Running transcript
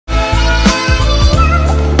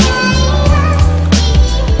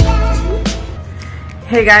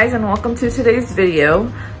Hey guys, and welcome to today's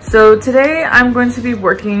video. So today I'm going to be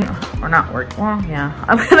working, or not working, well yeah,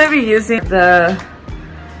 I'm going to be using the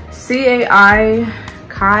CAI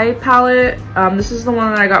Kai palette. This is the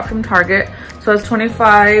one that I got from Target. So it's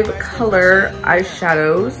 25 color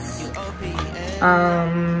eyeshadows.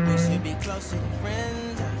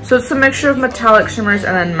 So it's a mixture of metallic shimmers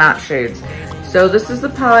and then matte shades. So this is the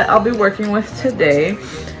palette I'll be working with today.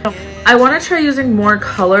 I want to try using more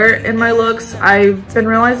color in my looks. I've been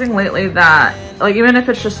realizing lately that, like, even if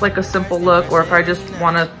it's just like a simple look or if I just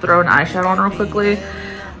want to throw an eyeshadow on real quickly,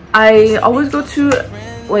 I always go to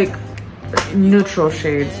like neutral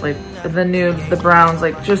shades, like the nudes, the browns,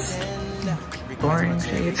 like just boring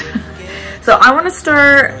shades. So I want to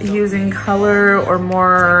start using color or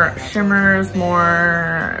more shimmers,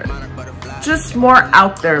 just more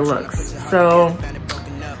out there looks. So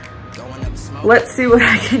let's see what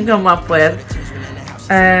I can come up with.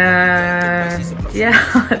 And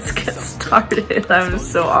yeah, let's get started. I'm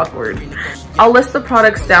so awkward. I'll list the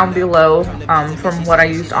products down below from what I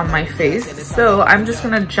used on my face. So I'm just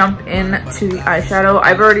gonna jump into the eyeshadow.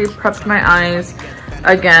 I've already prepped my eyes.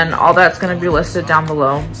 Again, all that's gonna be listed down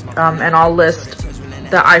below. And I'll list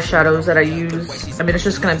the eyeshadows that I use. I mean, it's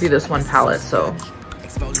just gonna be this one palette, so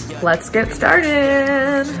let's get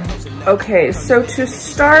started. Okay, so to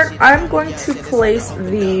start, I'm going to place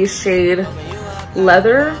the shade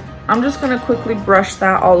Leather. I'm just going to quickly brush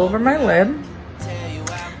that all over my lid.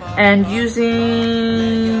 And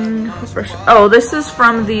using, oh, this is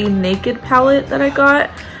from the Naked palette that I got.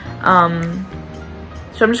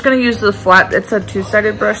 So I'm just going to use the flat, it's a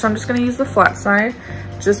two-sided brush, so I'm just going to use the flat side.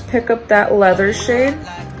 Just pick up that Leather shade.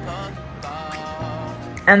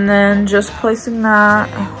 And then just placing that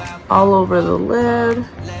all over the lid.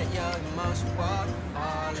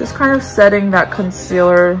 Just kind of setting that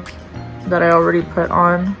concealer that I already put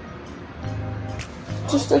on.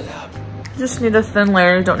 Just need a thin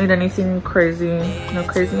layer, don't need anything crazy, no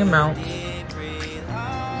crazy amount.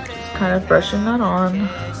 Just kind of brushing that on.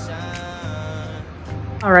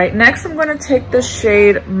 Alright, next I'm going to take the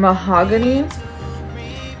shade Mahogany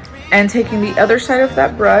and taking the other side of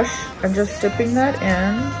that brush and just dipping that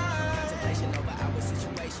in.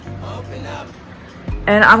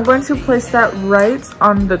 And I'm going to place that right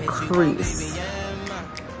on the crease.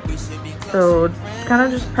 So kind of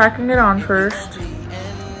just packing it on first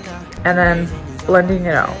and then blending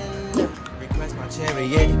it out.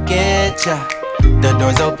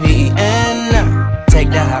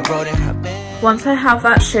 Once I have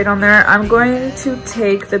that shade on there, I'm going to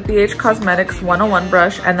take the Beige Cosmetics 101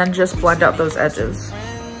 brush and then just blend out those edges.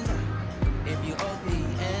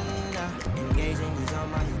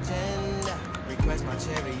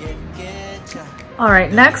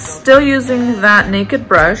 Alright, next, still using that Naked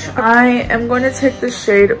brush, I am going to take the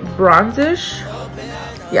shade Bronzish.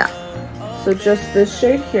 Yeah, so just this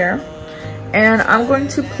shade here. And I'm going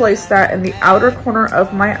to place that in the outer corner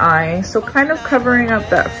of my eye. So kind of covering up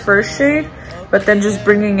that first shade, but then just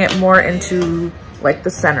bringing it more into like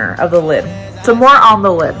the center of the lid. So more on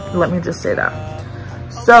the lid, let me just say that.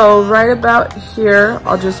 So right about here,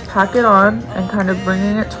 I'll just pack it on and kind of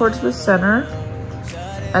bringing it towards the center.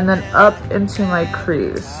 And then up into my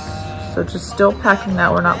crease. So just still packing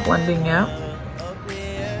that, we're not blending yet.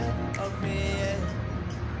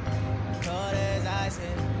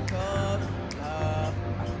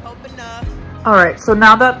 Alright, so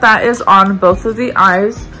now that that is on both of the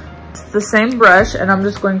eyes, it's the same brush and I'm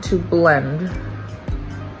just going to blend.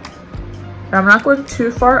 And I'm not going too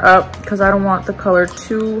far up because I don't want the color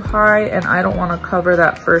too high and I don't want to cover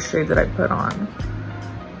that first shade that I put on.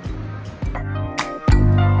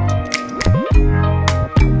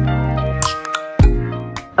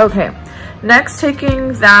 Okay, next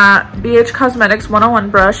taking that BH Cosmetics 101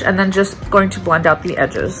 brush and then just going to blend out the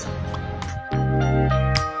edges.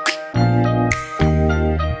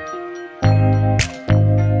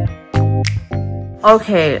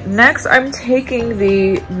 Okay, next I'm taking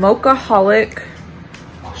the Mochaholic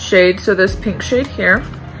shade, so this pink shade here,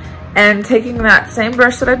 and taking that same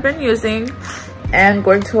brush that I've been using and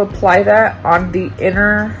going to apply that on the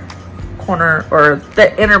inner corner or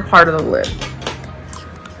the inner part of the lid.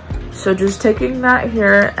 So just taking that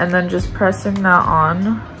here and then just pressing that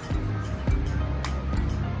on.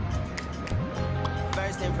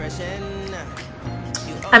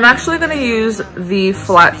 I'm actually going to use the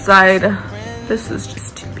flat side. This is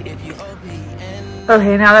just too big.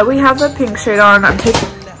 Okay, now that we have the pink shade on, I'm taking,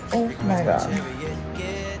 oh my god.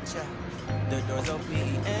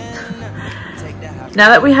 Now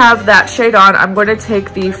that we have that shade on, I'm going to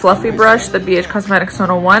take the fluffy brush, the BH Cosmetics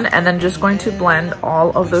 101, and then just going to blend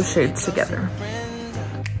all of those shades together.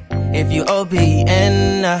 If you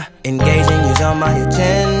OPN, engaging you's on my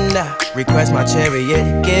agenda. Request my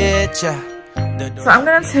chariot, get ya. So I'm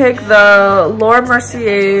gonna take the Laura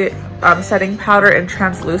Mercier setting powder in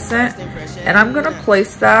translucent, and I'm gonna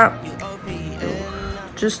place that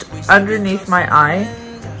just underneath my eye.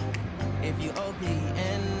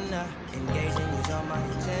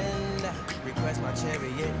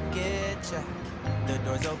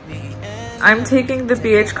 I'm taking the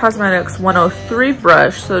BH Cosmetics 103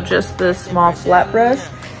 brush, so just this small flat brush,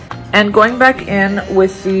 and going back in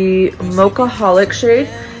with the Mochaholic shade,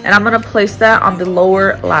 and I'm gonna place that on the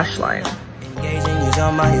lower lash line.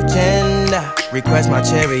 On my agenda. Request my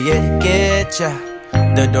chariot, get ya.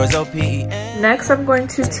 The doors open. Next, I'm going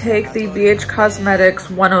to take the BH Cosmetics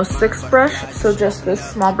 106 brush, so just this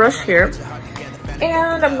small brush here,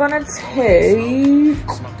 and I'm gonna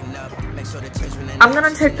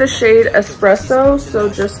take the shade Espresso, so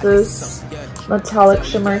just this metallic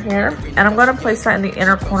shimmer here, and I'm gonna place that in the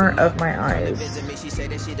inner corner of my eyes.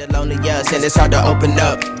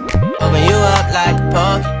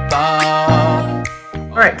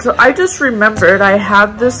 Alright, so I just remembered I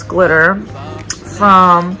have this glitter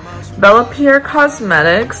from Bellapierre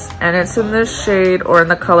Cosmetics, and it's in this shade, or in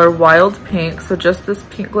the color Wild Pink, so just this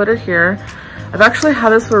pink glitter here. I've actually had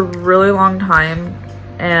this for a really long time,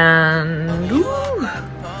 and ooh,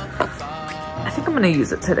 I think I'm going to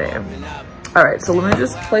use it today. Alright, so let me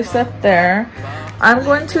just place that there. I'm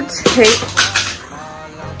going to take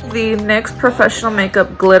the NYX Professional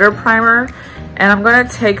Makeup Glitter Primer, and I'm going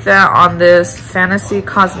to take that on this Fantasy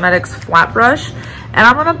Cosmetics flat brush, and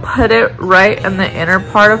I'm going to put it right in the inner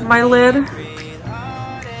part of my lid.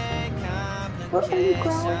 What are you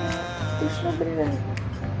growling? There's nobody there.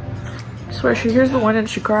 I swear, she hears the wind and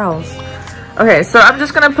she growls. Okay, so I'm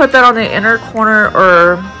just going to put that on the inner corner,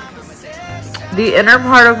 or the inner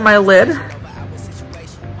part of my lid.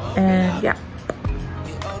 And yeah.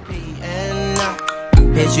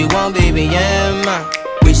 You won't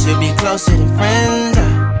we should be closer than friends.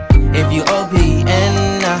 If you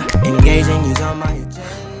OPN, engaging you's on my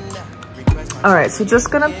agenda. Alright, so just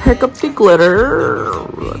gonna pick up the glitter.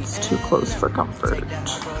 That's too close for comfort.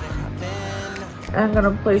 I'm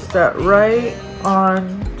gonna place that right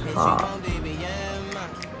on top.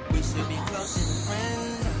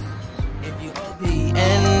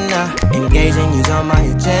 Engaging you's on my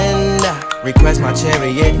agenda. Request my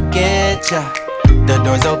chariot, get ya. The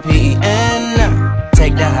doors open.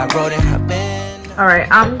 Take that high road and hop in. Alright,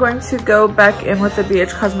 I'm going to go back in with the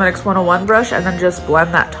BH Cosmetics 101 brush and then just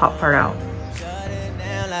blend that top part out.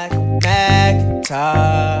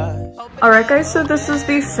 Alright guys, so this is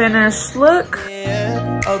the finished look.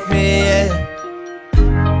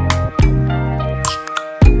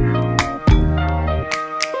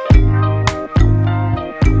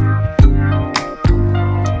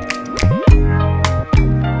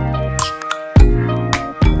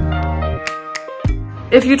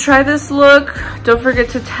 If you try this look, don't forget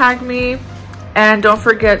to tag me, and don't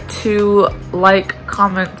forget to like,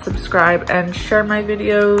 comment, subscribe, and share my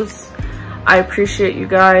videos. I appreciate you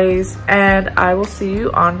guys, and I will see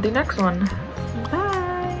you on the next one.